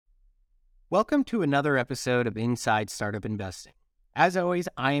Welcome to another episode of Inside Startup Investing. As always,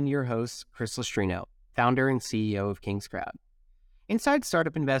 I am your host, Chris Lustrino, founder and CEO of King's Crowd. Inside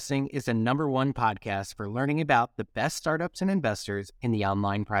Startup Investing is the #1 podcast for learning about the best startups and investors in the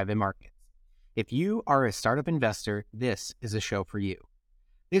online private markets. If you are a startup investor, this is a show for you.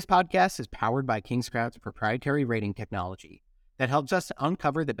 This podcast is powered by King's Crowd's proprietary rating technology that helps us to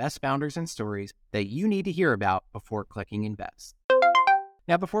uncover the best founders and stories that you need to hear about before clicking invest.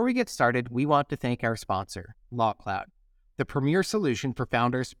 Now, before we get started, we want to thank our sponsor, LawCloud, the premier solution for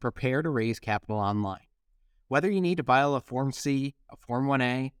founders to prepare to raise capital online. Whether you need to file a Form C, a Form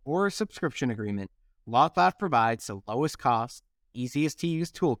 1A, or a subscription agreement, LawCloud provides the lowest cost, easiest to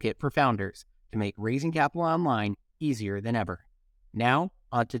use toolkit for founders to make raising capital online easier than ever. Now,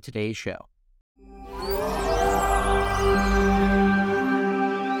 on to today's show.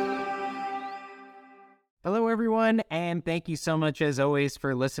 Hello, everyone, and thank you so much, as always,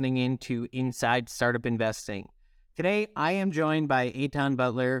 for listening in to Inside Startup Investing. Today, I am joined by Etan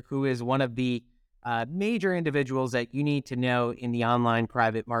Butler, who is one of the major individuals that you need to know in the online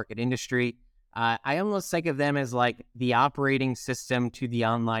private market industry. I almost think of them as like the operating system to the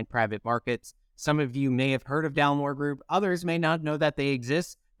online private markets. Some of you may have heard of Dalmore Group. Others may not know that they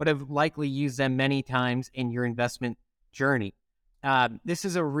exist, but have likely used them many times in your investment journey. This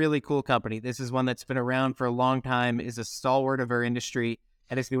is a really cool company. This is one that's been around for a long time, is a stalwart of our industry,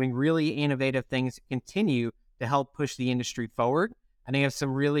 and is doing really innovative things to continue to help push the industry forward. And they have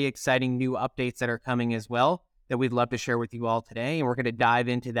some really exciting new updates that are coming as well that we'd love to share with you all today. And we're going to dive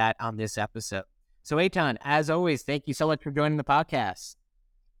into that on this episode. So Etan, as always, thank you so much for joining the podcast.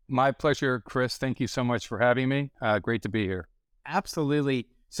 My pleasure, Chris. Thank you so much for having me. Great to be here. Absolutely.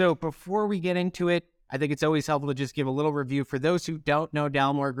 So before we get into it, I think it's always helpful to just give a little review for those who don't know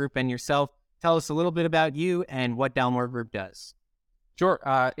Dalmore Group and yourself. Tell us a little bit about you and what Dalmore Group does. Sure.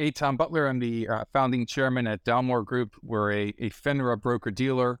 Etan Butler. I'm the founding chairman at Dalmore Group. We're a FINRA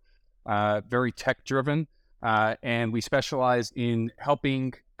broker-dealer, very tech-driven, and we specialize in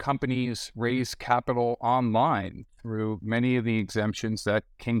helping companies raise capital online through many of the exemptions that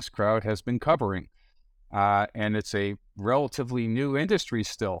King's Crowd has been covering. And it's a relatively new industry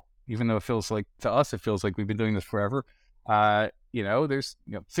still. Even though to us, it feels like we've been doing this forever. There's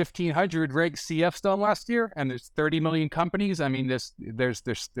 1,500 Reg CFs done last year, and there's 30 million companies. I mean, there's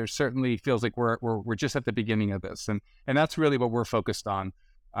certainly feels like we're just at the beginning of this, and that's really what we're focused on,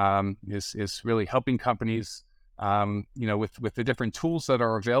 is really helping companies, with the different tools that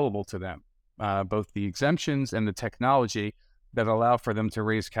are available to them, both the exemptions and the technology that allow for them to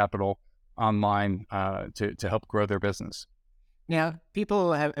raise capital online to help grow their business. Now,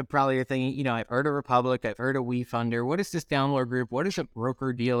 people have probably are thinking, I've heard of Republic, I've heard of WeFunder. What is this Dalmore Group? What is a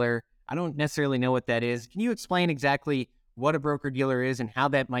broker-dealer? I don't necessarily know what that is. Can you explain exactly what a broker-dealer is and how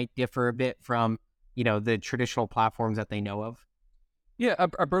that might differ a bit from, the traditional platforms that they know of? Yeah,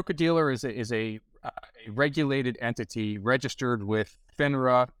 a broker-dealer is a regulated entity registered with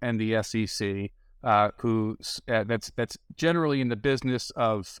FINRA and the SEC, that's generally in the business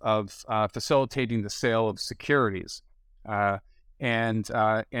of facilitating the sale of securities. And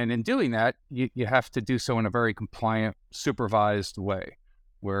in doing that, you have to do so in a very compliant, supervised way,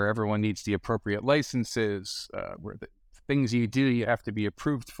 where everyone needs the appropriate licenses, where the things you do, you have to be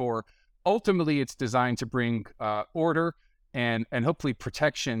approved for. Ultimately, it's designed to bring order and hopefully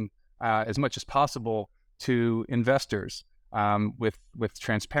protection as much as possible to investors, with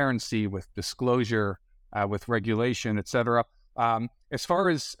transparency, with disclosure, with regulation, et cetera. As far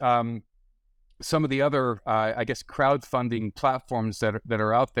as some of the other, crowdfunding platforms that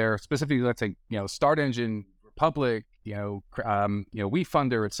are out there, specifically, let's say, Start Engine, Republic,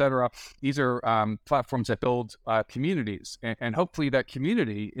 WeFunder, et cetera. These are platforms that build communities, and hopefully that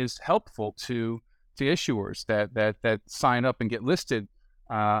community is helpful to issuers that sign up and get listed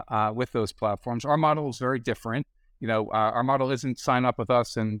with those platforms. Our model is very different. Our model isn't sign up with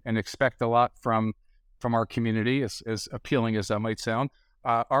us and expect a lot from our community, as appealing as that might sound.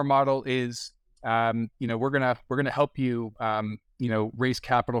 Our model is, we're gonna help you, raise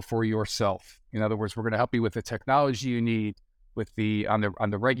capital for yourself. In other words, we're gonna help you with the technology you need, with on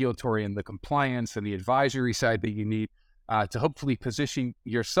the regulatory and the compliance and the advisory side that you need, to hopefully position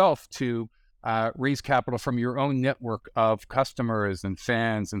yourself to raise capital from your own network of customers and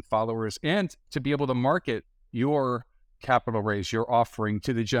fans and followers, and to be able to market your capital raise, your offering,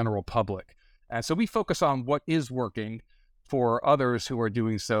 to the general public. And so we focus on what is working for others who are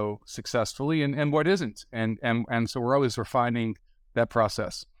doing so successfully, and what isn't. And so we're always refining that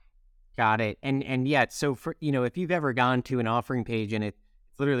process. Got it. And yeah, so for, if you've ever gone to an offering page and it's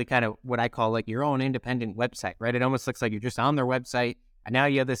literally kind of what I call like your own independent website, right? It almost looks like you're just on their website And now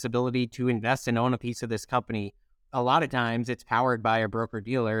you have this ability to invest and own a piece of this company. A lot of times it's powered by a broker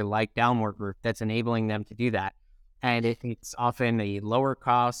dealer like Dalmore Group that's enabling them to do that. And it's often a lower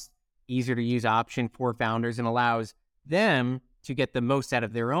cost, easier to use option for founders and allows them to get the most out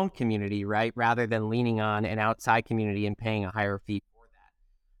of their own community, right? Rather than leaning on an outside community and paying a higher fee for that.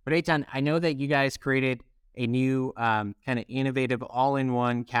 But Etan, I know that you guys created a new kind of innovative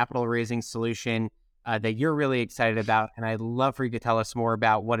all-in-one capital raising solution that you're really excited about. And I'd love for you to tell us more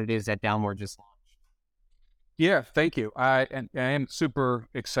about what it is that Dalmore just launched. Yeah, thank you. I am super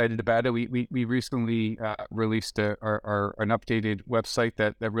excited about it. We recently released an updated website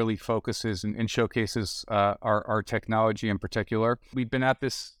that really focuses and showcases our technology in particular. We've been at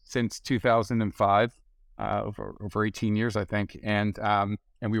this since 2005, over 18 years, I think, and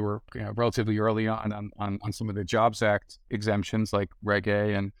we were relatively early on some of the Jobs Act exemptions like Reg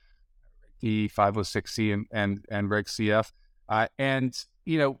A and the 506C and Reg CF, and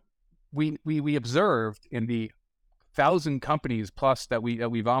we observed in the 1,000 companies plus that we've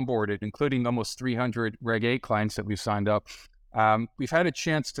onboarded, including almost 300 Reg A clients that we've signed up. We've had a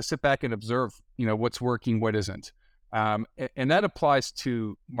chance to sit back and observe, what's working, what isn't, and that applies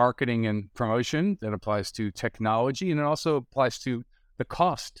to marketing and promotion. That applies to technology, and it also applies to the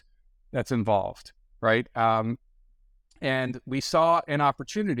cost that's involved, right? And we saw an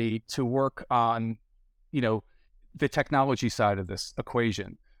opportunity to work on, the technology side of this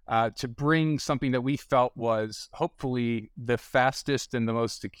equation. To bring something that we felt was hopefully the fastest and the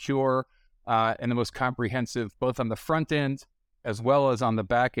most secure and the most comprehensive, both on the front end as well as on the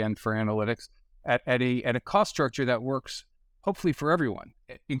back end for analytics, at a cost structure that works hopefully for everyone,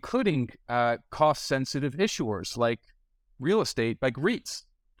 including cost-sensitive issuers like real estate, like REITs,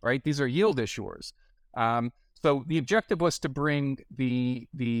 right? These are yield issuers. So the objective was to bring the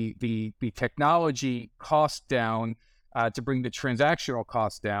technology cost down, to bring the transactional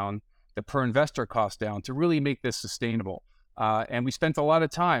cost down, the per investor cost down, to really make this sustainable. And we spent a lot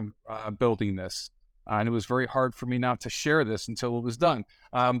of time building this, and it was very hard for me not to share this until it was done.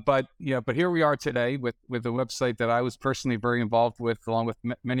 But here we are today with a website that I was personally very involved with, along with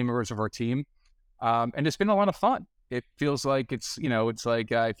many members of our team, and it's been a lot of fun. It feels like it's like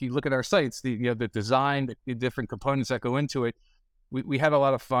if you look at our sites, the design, the different components that go into it, we had a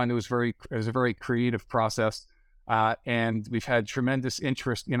lot of fun. It was a very creative process. And we've had tremendous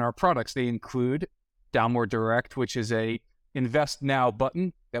interest in our products. They include Dalmore Direct, which is a invest now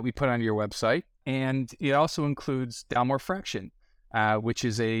button that we put on your website. And it also includes Dalmore Fraction, which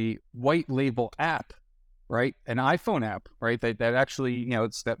is a white label app, right? An iPhone app, right? That actually,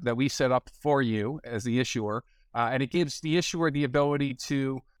 it's that we set up for you as the issuer. And it gives the issuer the ability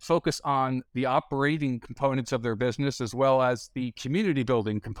to focus on the operating components of their business as well as the community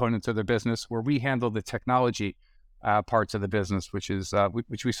building components of their business, where we handle the technology parts of the business, which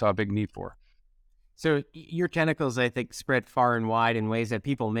we saw a big need for. So your tentacles, I think, spread far and wide in ways that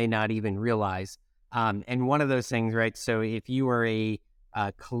people may not even realize. And one of those things, right? So if you are a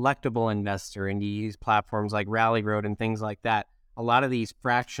collectible investor and you use platforms like Rally Road and things like that, a lot of these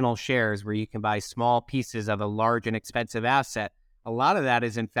fractional shares where you can buy small pieces of a large and expensive asset, a lot of that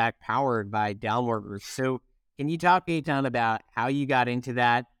is in fact powered by Dalmore Group. So can you talk, Etan, about how you got into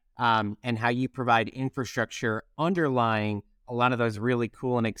that and how you provide infrastructure underlying a lot of those really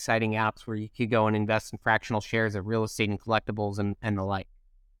cool and exciting apps where you could go and invest in fractional shares of real estate and collectibles and the like?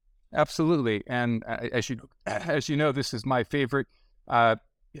 Absolutely. And as you know, this is my favorite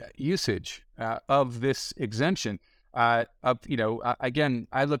usage of this exemption. Again,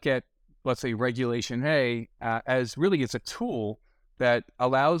 I look at, let's say, Regulation A as really it's a tool that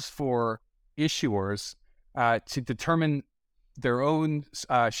allows for issuers to determine their own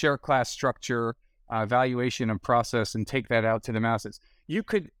share class structure, valuation and process, and take that out to the masses. You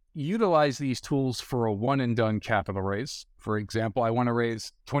could utilize these tools for a one and done capital raise. For example, I want to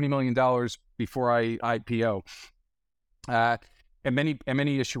raise $20 million before I IPO. And many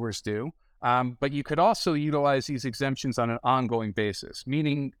issuers do. But you could also utilize these exemptions on an ongoing basis,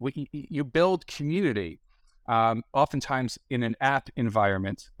 meaning you build community, oftentimes in an app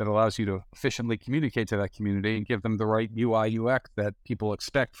environment that allows you to efficiently communicate to that community and give them the right UI, UX that people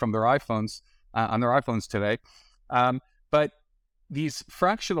expect from their iPhones, on their iPhones today. But these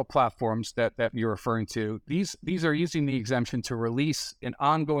fractional platforms that you're referring to, these are using the exemption to release an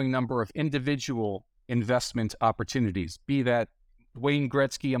ongoing number of individual investment opportunities, be that Wayne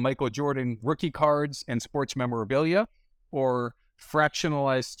Gretzky and Michael Jordan rookie cards and sports memorabilia, or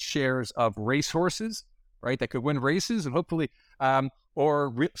fractionalized shares of racehorses, right, that could win races and hopefully,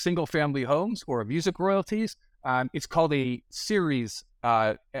 or single family homes or music royalties. It's called a series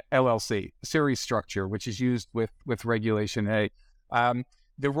LLC, series structure, which is used with Regulation A.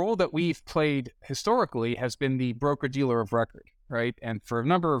 The role that we've played historically has been the broker-dealer of record, right? And for a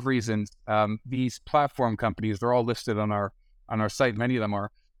number of reasons, these platform companies, they're all listed on our site, many of them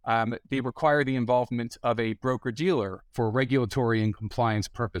are, they require the involvement of a broker-dealer for regulatory and compliance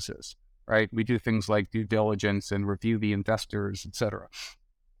purposes, right? We do things like due diligence and review the investors, et cetera.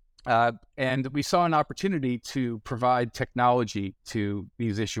 And we saw an opportunity to provide technology to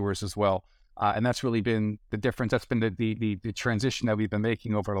these issuers as well. And that's really been the difference. That's been the transition that we've been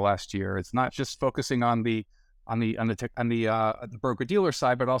making over the last year. It's not just focusing on the broker dealer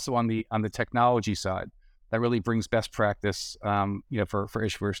side, but also on the technology side. That really brings best practice, for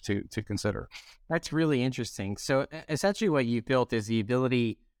issuers to consider. That's really interesting. So essentially, what you built is the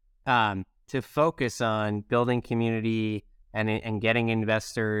ability to focus on building community and getting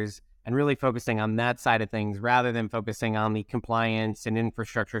investors, and really focusing on that side of things rather than focusing on the compliance and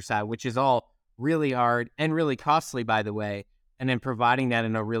infrastructure side, which is all really hard and really costly, by the way, and then providing that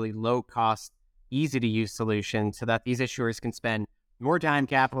in a really low cost, easy to use solution so that these issuers can spend more time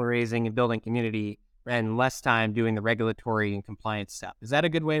capital raising and building community and less time doing the regulatory and compliance stuff. Is that a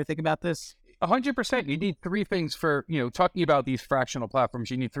good way to think about this? 100%. You need three things for, talking about these fractional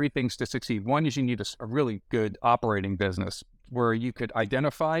platforms. You need three things to succeed. One is you need a really good operating business where you could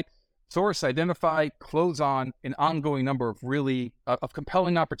source, identify, close on an ongoing number of really of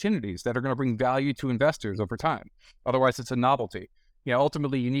compelling opportunities that are going to bring value to investors over time. Otherwise, it's a novelty.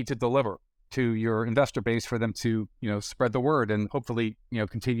 Ultimately, you need to deliver to your investor base for them to, spread the word and hopefully,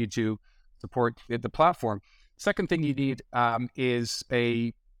 continue to support the platform. Second thing you need is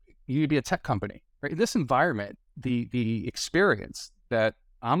you need to be a tech company, right? In this environment, the experience that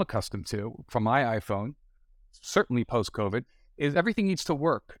I'm accustomed to from my iPhone, certainly post-COVID, is everything needs to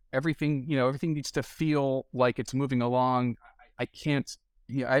work. Everything needs to feel like it's moving along. I can't,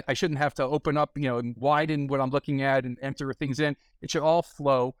 I shouldn't have to open up, and widen what I'm looking at and enter things in. It should all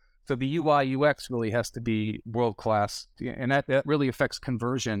flow. So the UI UX really has to be world-class, and that really affects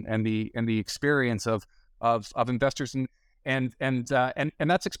conversion and the experience of investors, and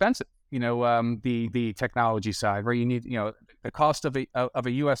that's expensive. The technology side, where you need, the cost of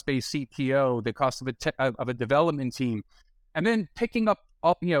a US-based CTO, the cost of a development team, and then picking up,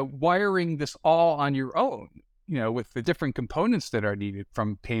 wiring this all on your own, with the different components that are needed,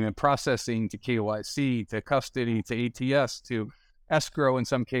 from payment processing to KYC to custody to ATS to escrow in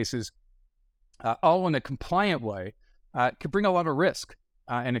some cases, all in a compliant way, could bring a lot of risk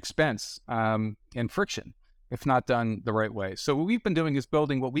and expense and friction if not done the right way. So what we've been doing is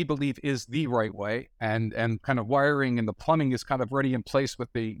building what we believe is the right way, and kind of wiring and the plumbing is kind of already in place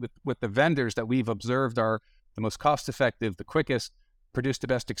with the vendors that we've observed are the most cost effective, the quickest, produce the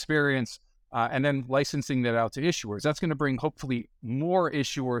best experience, and then licensing that out to issuers. That's going to bring hopefully more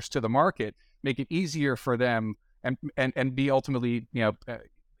issuers to the market, make it easier for them, and be ultimately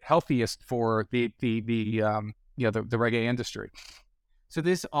healthiest for the Reg A industry. So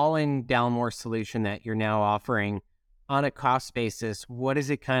this all-in Dalmore solution that you're now offering, on a cost basis, what does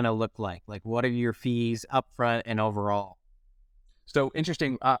it kind of look like? Like, what are your fees upfront and overall? So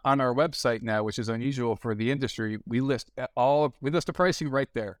interesting, on our website now, which is unusual for the industry, we list the pricing right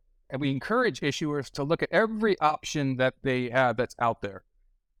there, and we encourage issuers to look at every option that they have that's out there.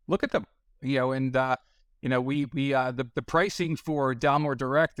 Look at them, the pricing for Dalmore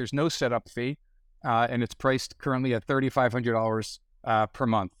Direct, there's no setup fee, and it's priced currently at $3,500 per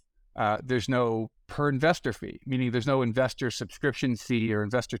month. There's no per investor fee, meaning there's no investor subscription fee or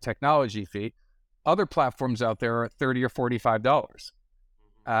investor technology fee. Other platforms out there are $30 or $45.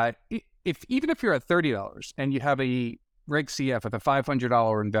 Even if you're at $30 and you have a Reg CF with a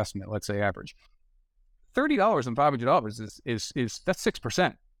 $500 investment, let's say average, $30 and $500 is that's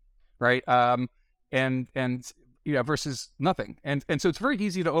 6%, right? Versus nothing. And so it's very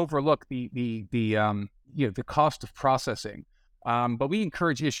easy to overlook the cost of processing. But we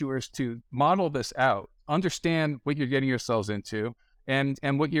encourage issuers to model this out, understand what you're getting yourselves into, and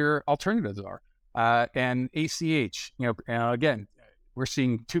what your alternatives are. And ACH, again, we're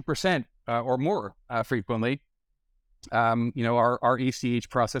seeing 2% or more frequently. Our ACH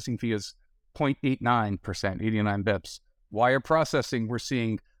processing fee is 0.89%, 89 bips. Wire processing, we're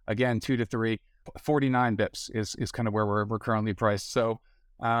seeing, again, 2 to 3, 49 bips is kind of where we're currently priced. So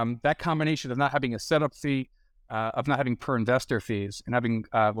that combination of not having a setup fee, of not having per investor fees, and having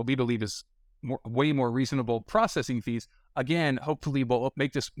what we believe is way more reasonable processing fees, again, hopefully will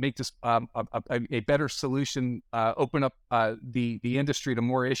make this a better solution, open up the industry to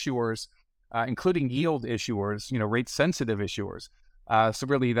more issuers, including yield issuers, rate sensitive issuers. So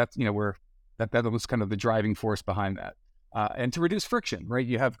really, that's that was kind of the driving force behind that, and to reduce friction, right?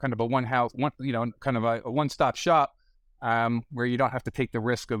 You have kind of a one-stop shop. where you don't have to take the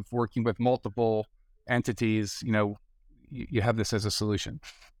risk of working with multiple entities. You have this as a solution.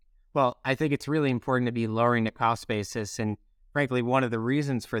 Well, I think it's really important to be lowering the cost basis. And frankly, one of the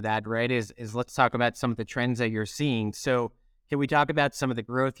reasons for that, right, is let's talk about some of the trends that you're seeing. So can we talk about some of the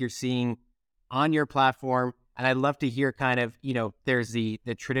growth you're seeing on your platform? And I'd love to hear kind of, there's the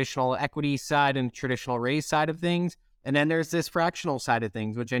traditional equity side and traditional raise side of things. And then there's this fractional side of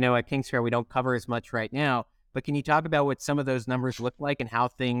things, which I know at Kingsfair we don't cover as much right now. But can you talk about what some of those numbers look like and how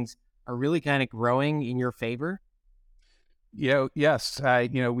things are really kind of growing in your favor? Yes.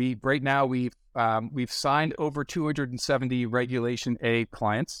 We right now we've signed over 270 Regulation A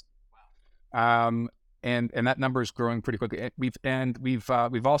clients, and that number is growing pretty quickly.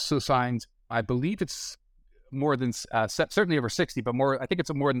 We've also signed, I believe it's more than certainly over 60, but more. I think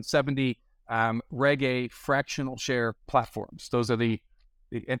it's more than 70 Reg A fractional share platforms. Those are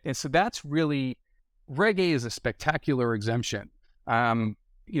and so that's really, Reg A is a spectacular exemption.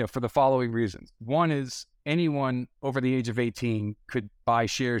 For the following reasons. One is anyone over the age of 18 could buy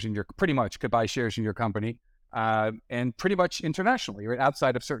shares in your company, and pretty much internationally, right,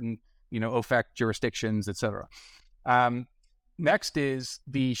 outside of certain, OFAC jurisdictions, et cetera. Next is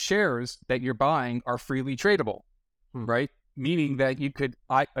the shares that you're buying are freely tradable, right? Meaning that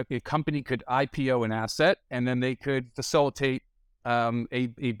a company could IPO an asset and then they could facilitate a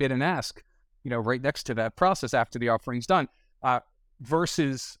bid and ask, right next to that process after the offering's done.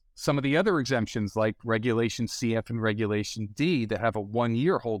 Versus some of the other exemptions like Regulation CF and Regulation D that have a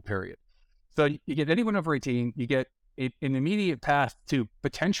 1-year hold period. So you get anyone over 18, you get an immediate path to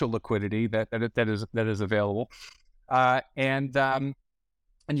potential liquidity that is available, and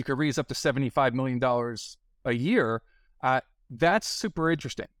you could raise up to $75 million a year. That's super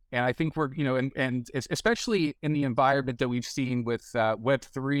interesting. And I think we're, and especially in the environment that we've seen with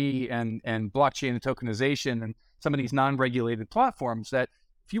Web3 and blockchain and tokenization and some of these non-regulated platforms, that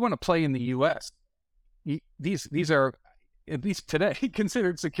if you want to play in the U.S., these are, at least today,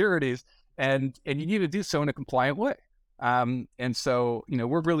 considered securities, and you need to do so in a compliant way. And so,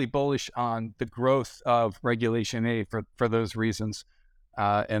 we're really bullish on the growth of Regulation A for those reasons.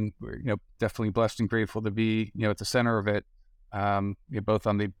 And we're, definitely blessed and grateful to be, at the center of it, both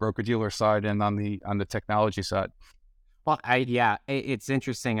on the broker-dealer side and on the technology side. Well, it's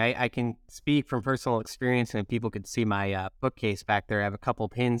interesting. I can speak from personal experience, and people could see my bookcase back there. I have a couple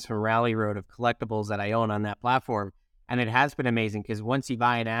pins from Rally Road of collectibles that I own on that platform. And it has been amazing because once you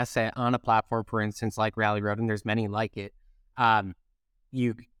buy an asset on a platform, for instance, like Rally Road, and there's many like it,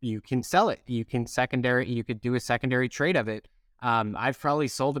 you can sell it. You could do a secondary trade of it. I've probably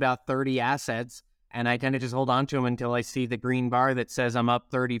sold about 30 assets, and I tend to just hold on to them until I see the green bar that says I'm up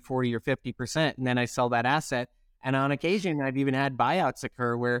 30, 40, or 50%, and then I sell that asset. And on occasion, I've even had buyouts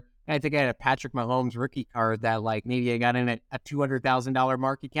occur where I think I had a Patrick Mahomes rookie card that, like, maybe I got in at a $200,000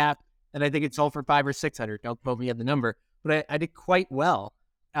 market cap, and I think it sold for 500 or 600. Don't quote me on the number, but I did quite well.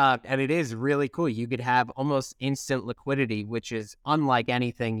 And it is really cool. You could have almost instant liquidity, which is unlike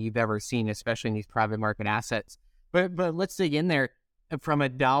anything you've ever seen, especially in these private market assets. But let's dig in there. From a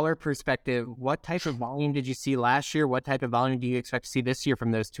dollar perspective, what type of volume did you see last year? What type of volume do you expect to see this year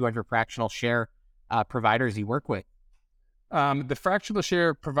from those 200 fractional share providers you work with? The fractional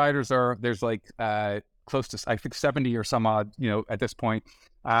share providers there's like close to, I think, 70 or some odd, at this point.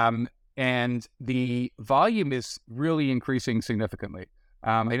 And the volume is really increasing significantly.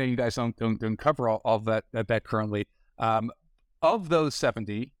 I know you guys don't cover all of that currently. Of those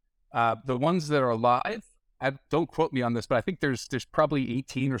 70, the ones that are live, don't quote me on this, but I think there's probably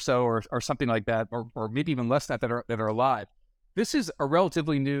 18 or so or something like that, or maybe even less that are live. This is a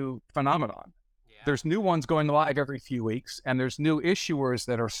relatively new phenomenon. Yeah. There's new ones going live every few weeks, and there's new issuers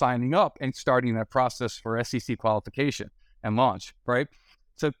that are signing up and starting that process for SEC qualification and launch, right?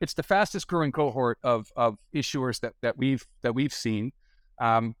 So it's the fastest growing cohort of issuers that we've seen,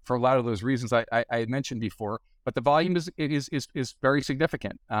 for a lot of those reasons I had mentioned before. But the volume is very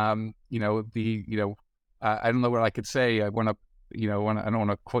significant. I don't know what I could say. I don't want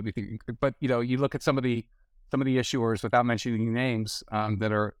to quote anything, but you look at some of the issuers without mentioning names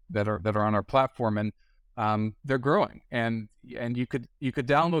that are on our platform, and they're growing. And you could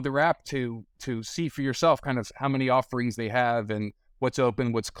download the app to see for yourself kind of how many offerings they have and what's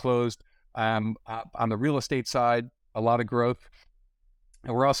open, what's closed. On the real estate side, a lot of growth,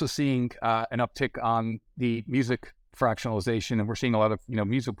 and we're also seeing an uptick on the music fractionalization, and we're seeing a lot of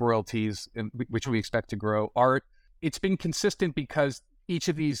music royalties, which we expect to grow. Art, it's been consistent because each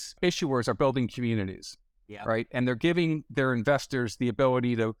of these issuers are building communities, right? And they're giving their investors the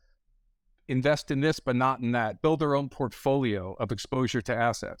ability to invest in this but not in that, build their own portfolio of exposure to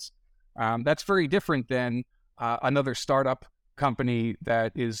assets. That's very different than another startup company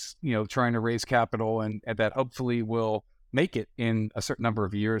that is, trying to raise capital and that hopefully will make it in a certain number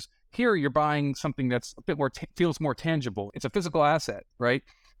of years. Here, you're buying something that's a bit more feels more tangible. It's a physical asset, right?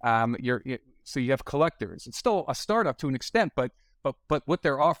 So you have collectors. It's still a startup to an extent, but what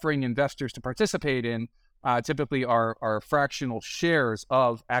they're offering investors to participate in typically are fractional shares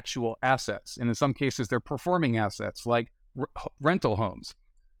of actual assets, and in some cases, they're performing assets like rental homes.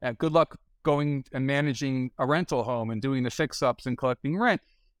 Good luck going and managing a rental home and doing the fix-ups and collecting rent.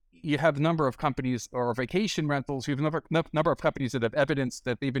 You have a number of companies, or vacation rentals, you have a number of companies that have evidence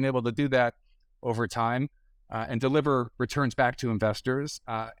that they've been able to do that over time and deliver returns back to investors.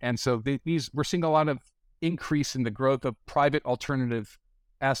 And so we're seeing a lot of increase in the growth of private alternative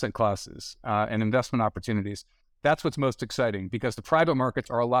asset classes and investment opportunities. That's what's most exciting, because the private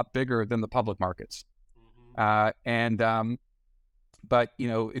markets are a lot bigger than the public markets. But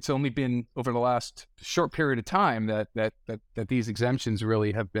it's only been over the last short period of time that these exemptions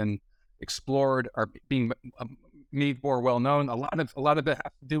really have been explored, are being made more well known. A lot of it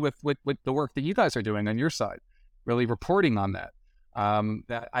has to do with the work that you guys are doing on your side, really reporting on that.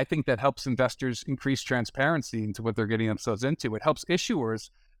 That I think that helps investors increase transparency into what they're getting themselves into. It helps issuers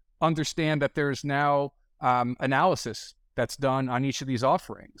understand that there's now analysis that's done on each of these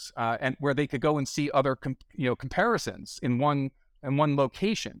offerings, and where they could go and see other comparisons in one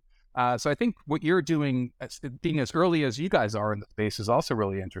location. So I think what you're doing, being as early as you guys are in the space, is also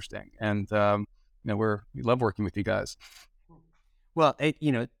really interesting. And we love working with you guys. Well,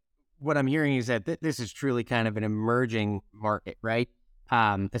 what I'm hearing is that this is truly kind of an emerging market, right?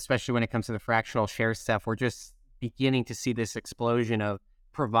 Especially when it comes to the fractional share stuff. We're just beginning to see this explosion of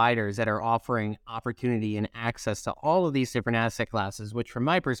providers that are offering opportunity and access to all of these different asset classes, which from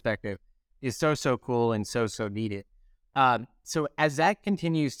my perspective is so cool and so needed. So as that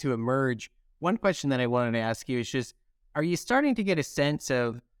continues to emerge, one question that I wanted to ask you is just, are you starting to get a sense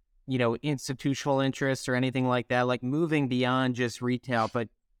of, institutional interest or anything like that, like moving beyond just retail, but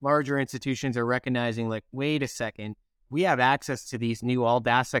larger institutions are recognizing, like, wait a second, we have access to these new alt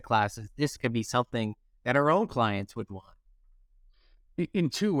asset classes. This could be something that our own clients would want. In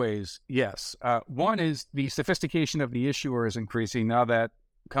two ways, yes. One is the sophistication of the issuer is increasing now that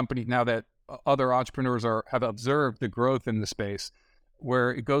other entrepreneurs have observed the growth in the space,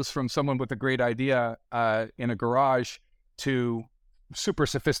 where it goes from someone with a great idea in a garage to super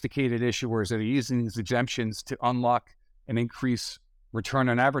sophisticated issuers that are using these exemptions to unlock and increase return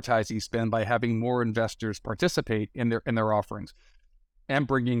on advertising spend by having more investors participate in their offerings and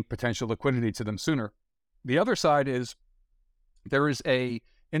bringing potential liquidity to them sooner. The other side is there is a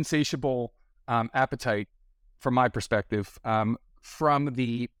insatiable appetite, from my perspective, from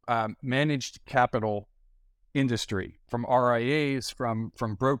the managed capital industry, from RIAs, from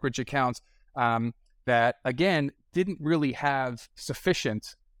brokerage accounts, that, again, didn't really have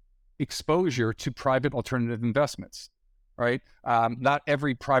sufficient exposure to private alternative investments, right? Not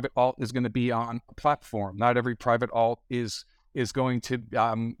every private alt is going to be on a platform. Not every private alt is going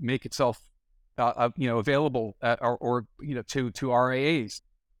to make itself available to RIAs.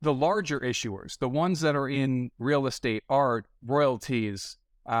 The larger issuers, the ones that are in real estate, art, royalties,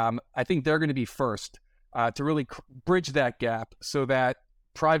 I think they're going to be first to really bridge that gap so that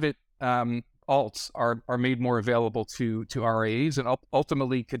private alts are made more available to RIAs and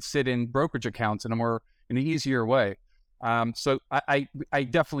ultimately could sit in brokerage accounts in an easier way. So I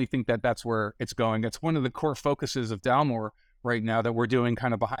definitely think that's where it's going. It's one of the core focuses of Dalmore right now that we're doing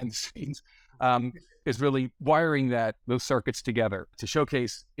kind of behind the scenes, is really wiring those circuits together to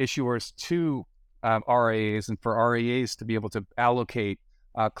showcase issuers to RIAs, and for RIAs to be able to allocate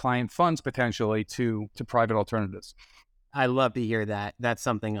client funds potentially to private alternatives. I love to hear that. That's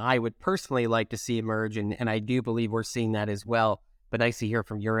something I would personally like to see emerge, and I do believe we're seeing that as well, but nice to hear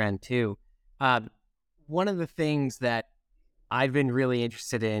from your end too. One of the things that I've been really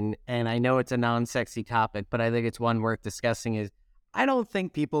interested in, and I know it's a non-sexy topic, but I think it's one worth discussing, is I don't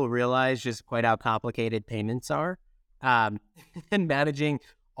think people realize just quite how complicated payments are, and managing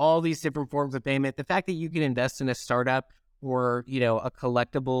all these different forms of payment. The fact that you can invest in a startup or, a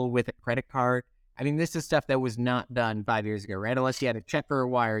collectible with a credit card. I mean, this is stuff that was not done 5 years ago, right? Unless you had a check or a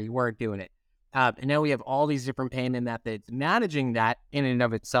wire, you weren't doing it. And now we have all these different payment methods. Managing that in and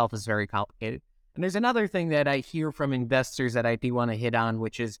of itself is very complicated. And there's another thing that I hear from investors that I do want to hit on,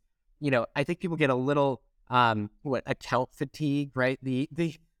 which is, I think people get a little, account fatigue, right? The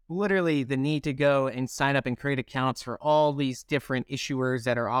literally the need to go and sign up and create accounts for all these different issuers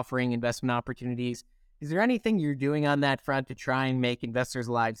that are offering investment opportunities. Is there anything you're doing on that front to try and make investors'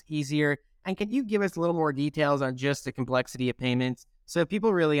 lives easier? And can you give us a little more details on just the complexity of payments so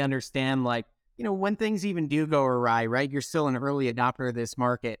people really understand, when things even do go awry, right? You're still an early adopter of this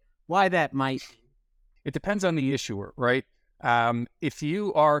market. Why that might? It depends on the issuer, right? If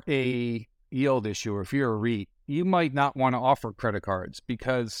you are a yield issuer, if you're a REIT, you might not want to offer credit cards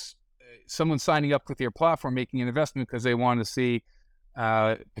because someone's signing up with your platform, making an investment because they want to see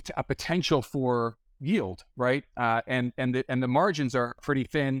a potential for yield, right? And the margins are pretty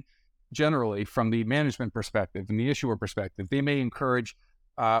thin generally from the management perspective and the issuer perspective. They may encourage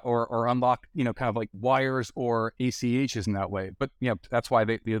or unlock, kind of like wires or ACHs in that way. But, that's why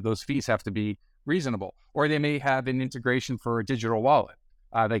those fees have to be reasonable. Or they may have an integration for a digital wallet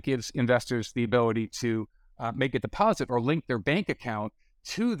that gives investors the ability to make a deposit or link their bank account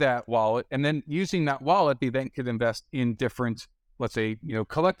to that wallet. And then using that wallet, they then could invest in different, let's say,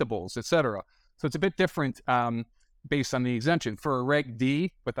 collectibles, et cetera. So it's a bit different based on the exemption. For a Reg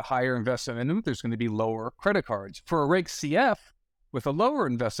D with a higher investment minimum, there's going to be lower credit cards. For a Reg CF with a lower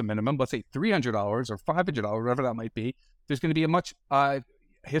investment minimum, let's say $300 or $500, whatever that might be, there's going to be a much,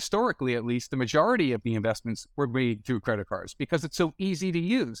 historically at least, the majority of the investments were made through credit cards because it's so easy to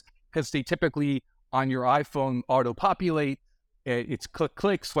use, because they typically on your iPhone auto-populate. It's click,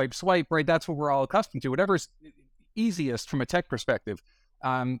 click, swipe, swipe, right? That's what we're all accustomed to. Whatever's easiest from a tech perspective.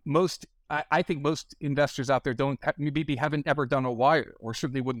 I think most investors out there haven't ever done a wire, or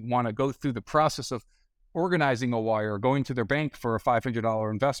certainly wouldn't want to go through the process of organizing a wire or going to their bank for a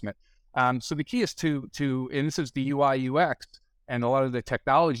 $500 investment. So the key is to, and this is the UI UX and a lot of the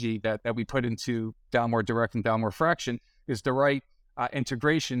technology that we put into Dalmore Direct and Dalmore Fraction, is the right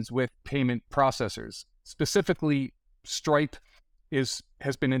integrations with payment processors. Specifically, Stripe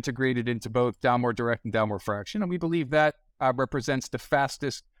has been integrated into both Dalmore Direct and Dalmore Fraction, and we believe that represents the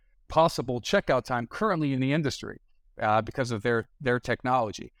fastest possible checkout time currently in the industry because of their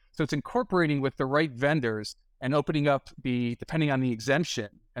technology. So it's incorporating with the right vendors and opening up depending on the exemption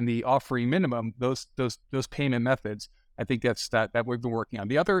and the offering minimum, those payment methods. I think that's that we've been working on.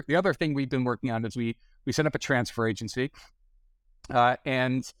 The other thing we've been working on is we set up a transfer agency,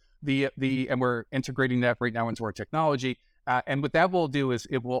 and we're integrating that right now into our technology. And what that will do is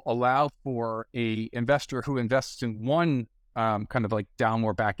it will allow for a investor who invests in one kind of like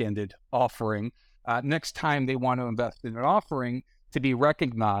Dalmore back-ended offering, next time they want to invest in an offering, to be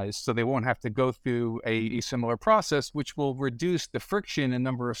recognized, so they won't have to go through a similar process, which will reduce the friction and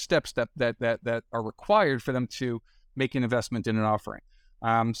number of steps that are required for them to make an investment in an offering.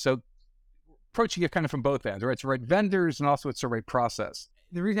 So approaching it kind of from both ends, right? It's the right vendors and also it's the right process.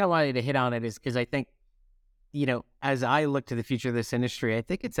 The reason I wanted to hit on it is because I think, as I look to the future of this industry, I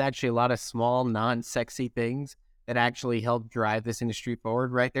think it's actually a lot of small, non-sexy things that actually help drive this industry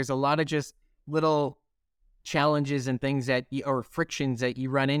forward, right? There's a lot of just little challenges and things or frictions that you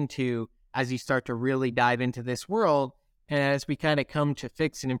run into as you start to really dive into this world. And as we kind of come to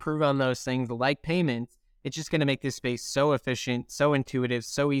fix and improve on those things, like payments, it's just going to make this space so efficient, so intuitive,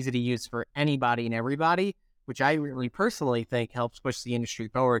 so easy to use for anybody and everybody, which I really personally think helps push the industry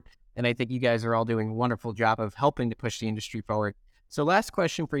forward. And I think you guys are all doing a wonderful job of helping to push the industry forward. So last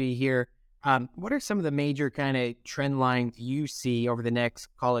question for you here. What are some of the major kind of trend lines you see over the next,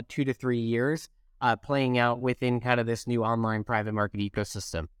 call it 2 to 3 years, playing out within kind of this new online private market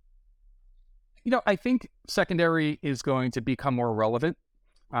ecosystem? I think secondary is going to become more relevant.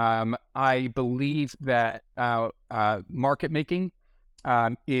 I believe that market making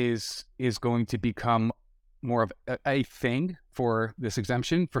is going to become more of a thing for this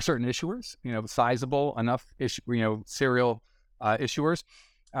exemption for certain issuers, sizable enough serial issuers.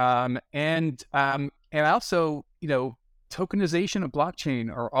 And also, tokenization of blockchain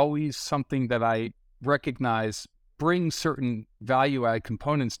are always something that I recognize bring certain value-add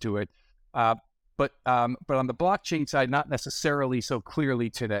components to it, but on the blockchain side, not necessarily so clearly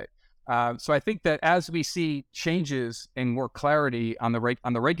today. So I think that as we see changes and more clarity on the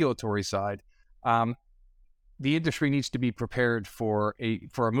regulatory side, the industry needs to be prepared for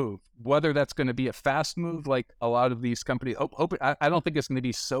a move. Whether that's going to be a fast move, like a lot of these companies, I don't think it's going to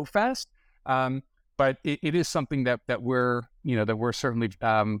be so fast. But it is something that we're certainly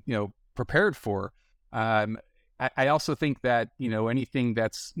prepared for. I also think that anything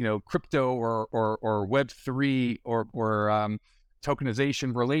that's crypto or Web3 or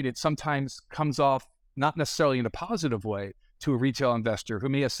tokenization related sometimes comes off not necessarily in a positive way to a retail investor who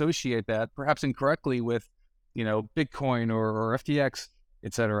may associate that perhaps incorrectly with Bitcoin or FTX,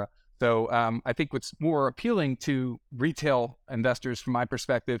 et cetera. So I think what's more appealing to retail investors from my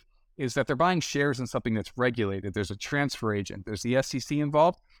perspective is that they're buying shares in something that's regulated. There's a transfer agent. There's the SEC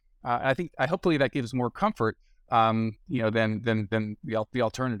involved. Hopefully that gives more comfort, than the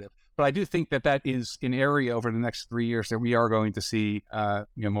alternative. But I do think that is an area over the next 3 years that we are going to see,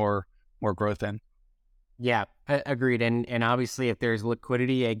 more more growth in. Yeah, agreed. And obviously, if there's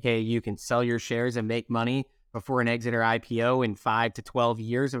liquidity, aka you can sell your shares and make money before an exit or IPO in 5 to 12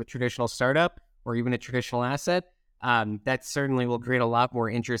 years of a traditional startup or even a traditional asset, that certainly will create a lot more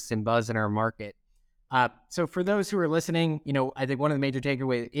interest and buzz in our market. So for those who are listening, I think one of the major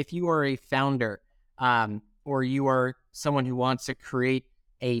takeaways, if you are a founder or you are someone who wants to create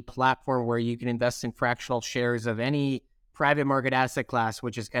a platform where you can invest in fractional shares of any private market asset class,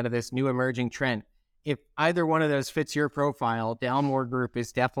 which is kind of this new emerging trend, if either one of those fits your profile, Dalmore Group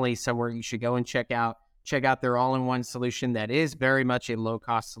is definitely somewhere you should go and check out their all-in-one solution that is very much a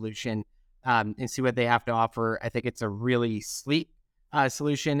low-cost solution, and see what they have to offer. I think it's a really sleek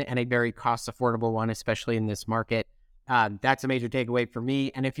solution and a very cost-affordable one, especially in this market. That's a major takeaway for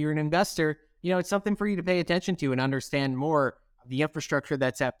me. And if you're an investor, it's something for you to pay attention to and understand more of the infrastructure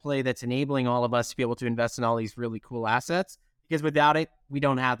that's at play that's enabling all of us to be able to invest in all these really cool assets, because without it, we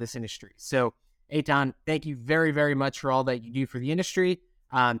don't have this industry. So Etan, thank you very, very much for all that you do for the industry,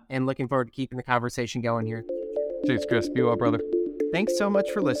 and looking forward to keeping the conversation going here. Thanks, Chris. Be well, brother. Thanks so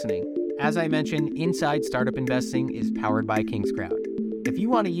much for listening. As I mentioned, Inside Startup Investing is powered by Kingscrowd. If you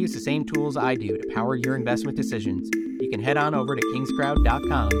want to use the same tools I do to power your investment decisions, you can head on over to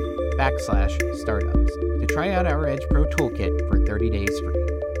kingscrowd.com/startups to try out our Edge Pro Toolkit for 30 days.